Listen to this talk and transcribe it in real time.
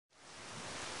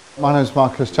My name is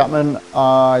Marcus Chapman.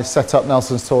 I set up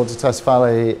Nelson's Tour to Test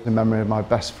Valley in memory of my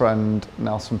best friend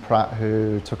Nelson Pratt,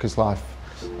 who took his life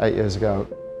 8 years ago.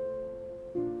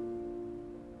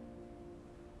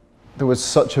 There was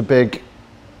such a big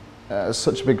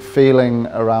feeling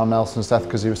around Nelson's death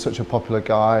because he was such a popular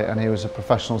guy and he was a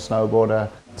professional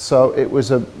snowboarder. So it was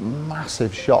a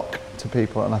massive shock to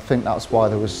people, and I think that's why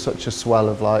there was such a swell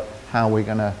of like, how are we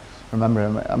going to remember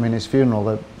him? I mean, his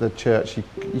funeral, the church, you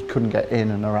couldn't get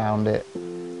in and around it.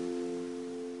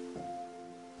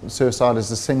 Suicide is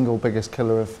the single biggest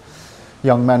killer of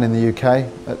young men in the UK,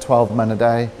 at 12 men a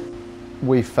day.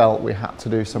 We felt we had to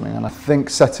do something, and I think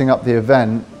setting up the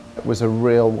event was a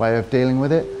real way of dealing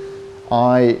with it.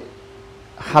 I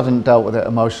hadn't dealt with it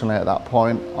emotionally at that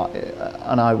point,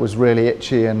 and I was really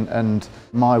itchy, and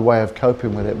my way of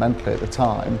coping with it mentally at the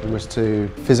time was to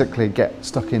physically get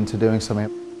stuck into doing something.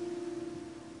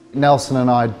 Nelson and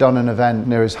I had done an event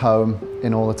near his home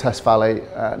in all the Test Valley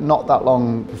not that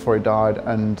long before he died,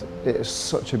 and it was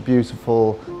such a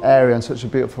beautiful area and such a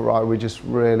beautiful ride. We just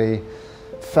really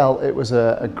felt it was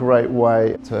a great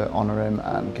way to honour him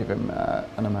and give him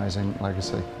an amazing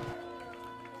legacy.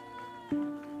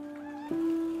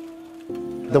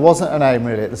 There wasn't an aim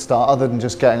really at the start, other than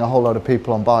just getting a whole load of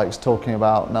people on bikes talking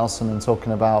about Nelson and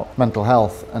talking about mental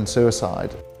health and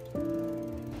suicide.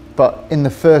 But in the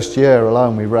first year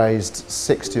alone, we raised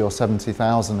 60 or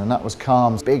 70,000, and that was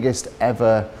CALM's biggest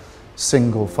ever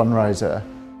single fundraiser.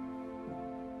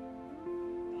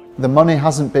 The money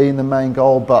hasn't been the main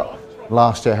goal, but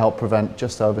last year helped prevent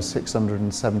just over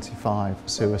 675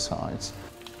 suicides.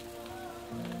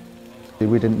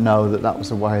 We didn't know that that was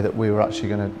the way that we were actually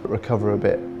going to recover a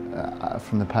bit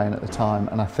from the pain at the time,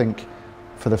 and I think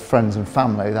for the friends and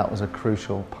family that was a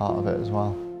crucial part of it as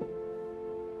well.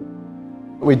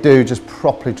 We do just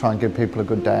properly try and give people a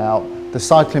good day out. The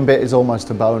cycling bit is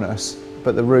almost a bonus,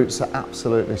 but the routes are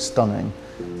absolutely stunning.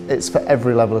 It's for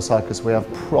every level of cyclists. We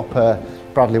have proper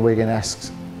Bradley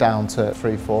Wiggin-esque down to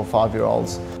 3, 4,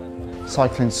 5-year-olds.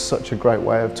 Cycling's such a great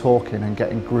way of talking and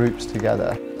getting groups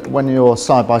together. When you're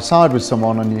side by side with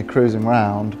someone and you're cruising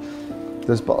around,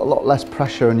 there's a lot less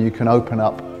pressure and you can open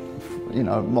up, you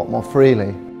know, a lot more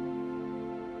freely.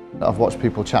 I've watched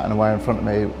people chatting away in front of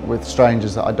me with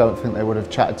strangers that I don't think they would have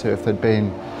chatted to if they'd been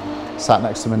sat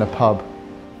next to them in a pub.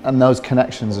 And those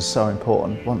connections are so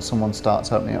important. Once someone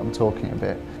starts opening up and talking a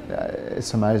bit,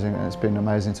 it's amazing, and it's been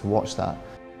amazing to watch that.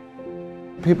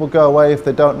 People go away, if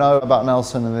they don't know about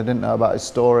Nelson and they didn't know about his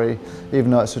story, even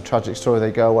though it's a tragic story,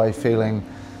 they go away feeling,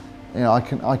 you know, I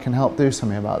can help do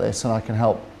something about this, and I can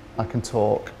help, I can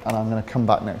talk, and I'm going to come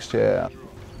back next year.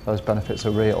 Those benefits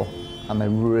are real, and they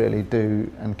really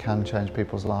do and can change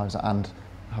people's lives and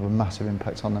have a massive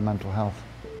impact on their mental health.